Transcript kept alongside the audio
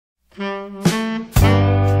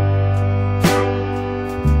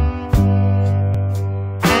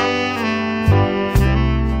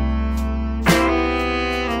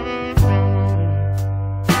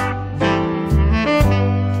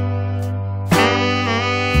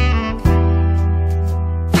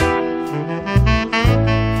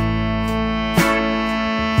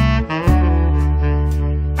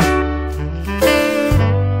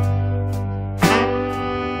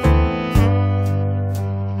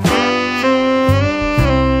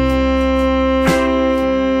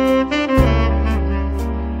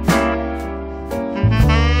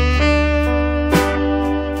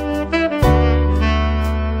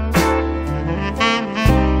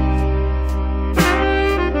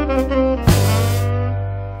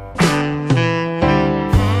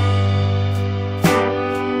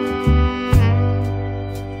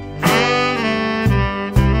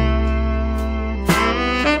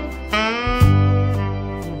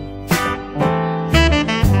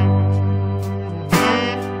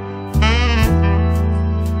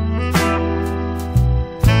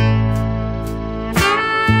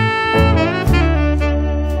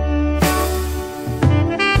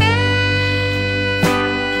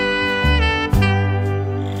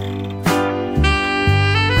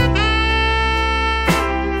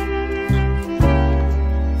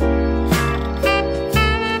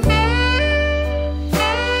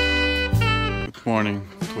Morning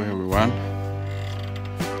to everyone.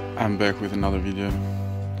 I'm back with another video.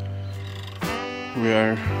 We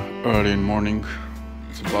are early in morning.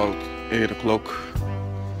 It's about 8 o'clock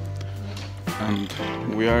and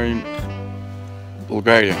we are in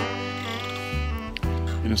Bulgaria,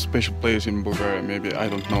 in a special place in Bulgaria. Maybe, I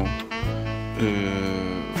don't know,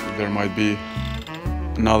 there might be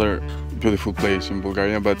another beautiful place in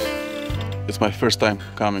Bulgaria, but it's my first time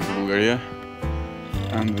coming to Bulgaria,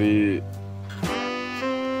 and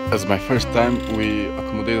as my first time, we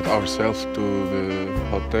accommodated ourselves to the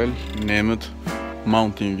hotel named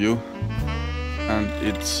Mountain View, and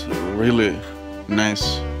it's really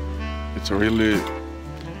nice. It's really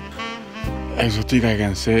exotic, I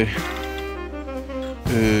can say.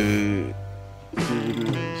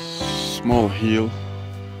 Small hill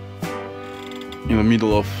in the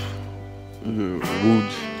middle of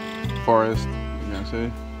wood forest, you can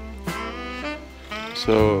say.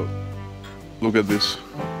 So look at this.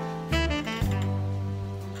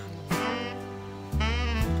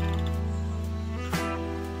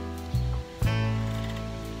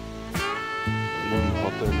 In the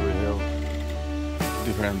hotel we have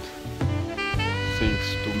different things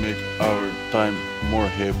to make our time more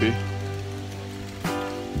happy.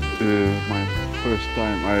 My first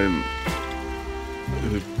time I'm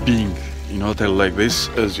being in a hotel like this.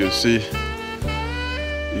 As you see,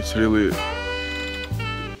 it's really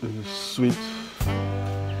sweet.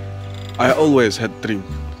 I always had dreamed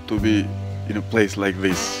to be in a place like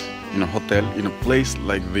this, in a hotel, in a place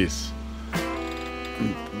like this.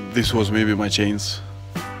 This was maybe my chance.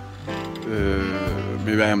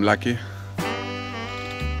 Maybe I am lucky.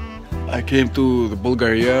 I came to the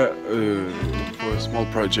Bulgaria for a small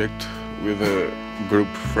project with a group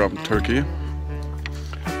from Turkey,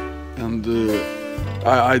 and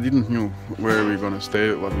I didn't know where we're gonna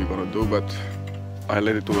stay, what we're gonna do, but I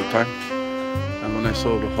let it to the time, and when I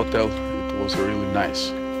saw the hotel, it was really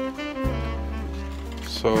nice.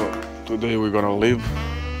 So today we're gonna live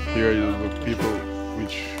here, you know, the people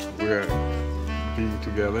which we're being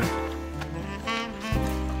together.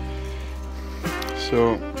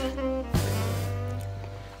 So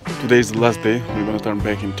today is the last day. We're gonna turn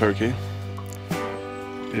back in Turkey.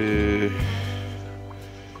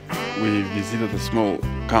 We visited a small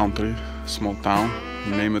country, small town,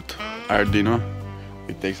 named Ardino.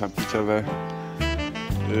 We take some pictures there.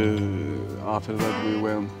 After that we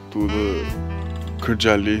went to the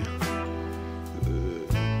Kardzhali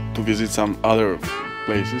to visit some other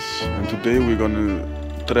places, and today we're gonna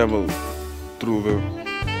travel through the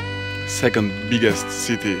second biggest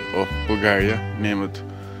city of Bulgaria, named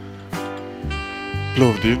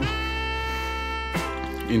Plovdiv.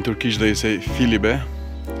 In Turkish they say Filibe.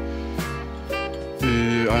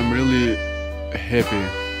 I'm really happy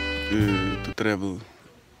to travel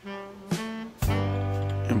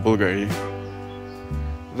in Bulgaria.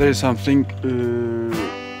 There is something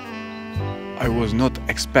I was not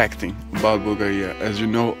expecting about Bulgaria. As you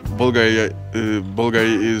know, Bulgaria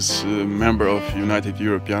is a member of United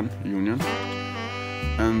European Union,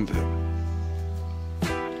 and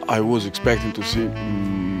I was expecting to see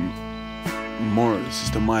more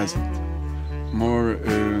systemized, more,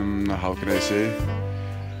 how can I say?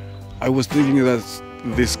 I was thinking that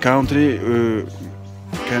this country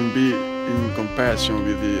can be in comparison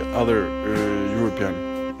with the other European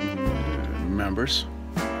members,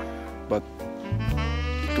 but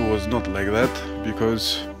it was not like that, because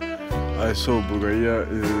I saw Bulgaria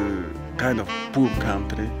kind of poor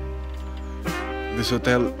country. This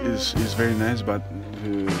hotel is very nice, but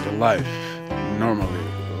the life, normally,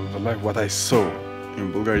 the life what I saw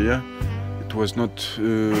in Bulgaria, it was not,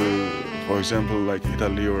 for example, like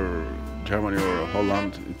Italy or Germany or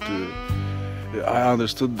Holland. I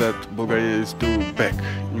understood that Bulgaria is too back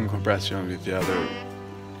in comparison with the other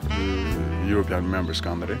European members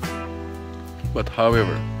country. But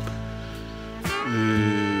however,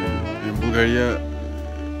 in Bulgaria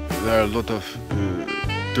there are a lot of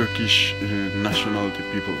Turkish nationality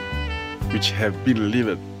people which have been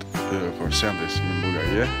lived for centuries in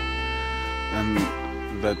Bulgaria, and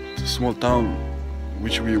that small town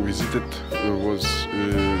which we visited was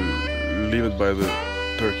lived by the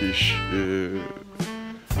Turkish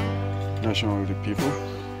nationality people,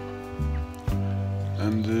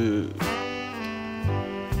 and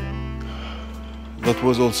that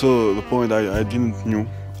was also the point I didn't knew.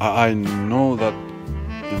 I know that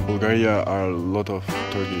in Bulgaria are a lot of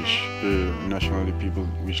Turkish nationality people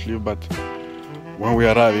which live, but when we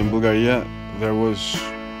arrived in Bulgaria there was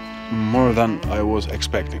more than I was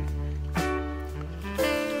expecting.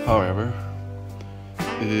 However,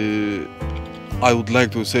 I would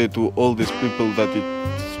like to say to all these people that is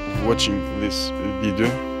watching this video,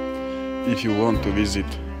 if you want to visit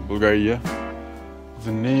Bulgaria,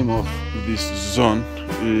 the name of this zone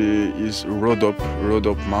is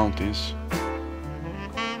Rodop Mountains.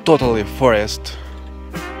 Totally forest,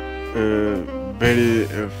 very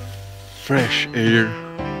fresh air,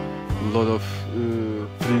 a lot of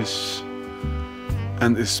trees,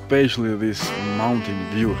 and especially this mountain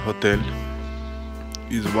view hotel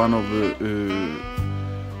is one of the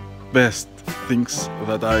best things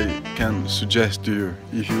that I can suggest to you.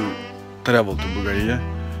 If you travel to Bulgaria,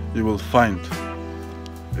 you will find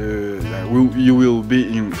you will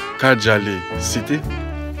be in Kardzhali city,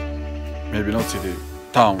 maybe not city,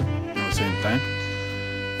 town at the same time,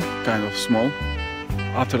 kind of small.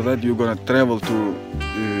 After that you're gonna travel to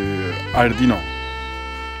Ardino.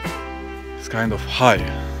 It's kind of high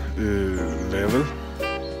level,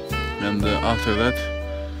 and after that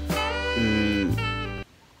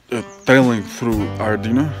traveling through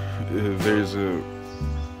Ardino, there is a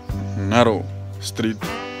narrow street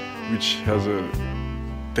which has a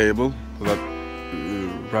table that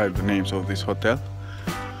write the names of this hotel,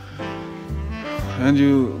 and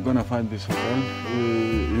you're gonna find this hotel.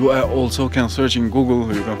 You also can search in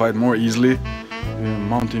Google, you can find more easily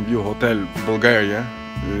Mountain View Hotel Bulgaria.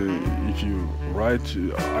 If you write,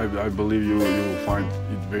 I believe you will find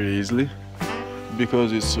it very easily,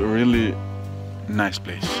 because it's a really nice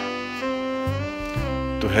place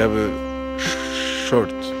to have a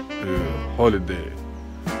short holiday.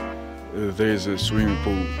 There is a swimming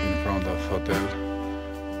pool in front of hotel.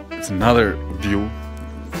 It's another view.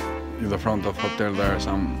 In the front of hotel there are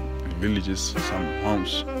some villages, some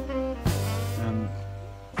homes, and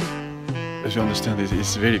as you understand,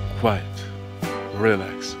 it's very quiet,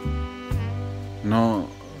 relax. No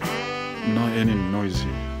any noisy,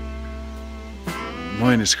 no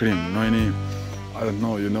any scream, no any, I don't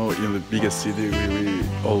know, you know, in the biggest city we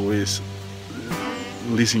always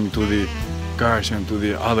listen to the cars and to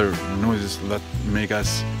the other noises that make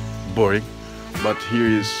us boring, but here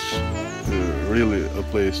is really a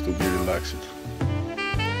place to be relaxed.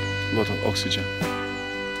 A lot of oxygen.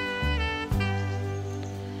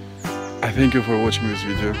 I thank you for watching this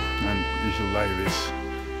video, and if you like this,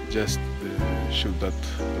 just shoot that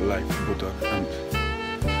like button and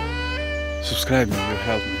subscribe me, you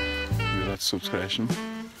help me with that subscription,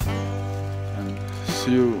 and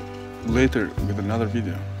see you later with another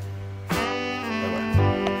video.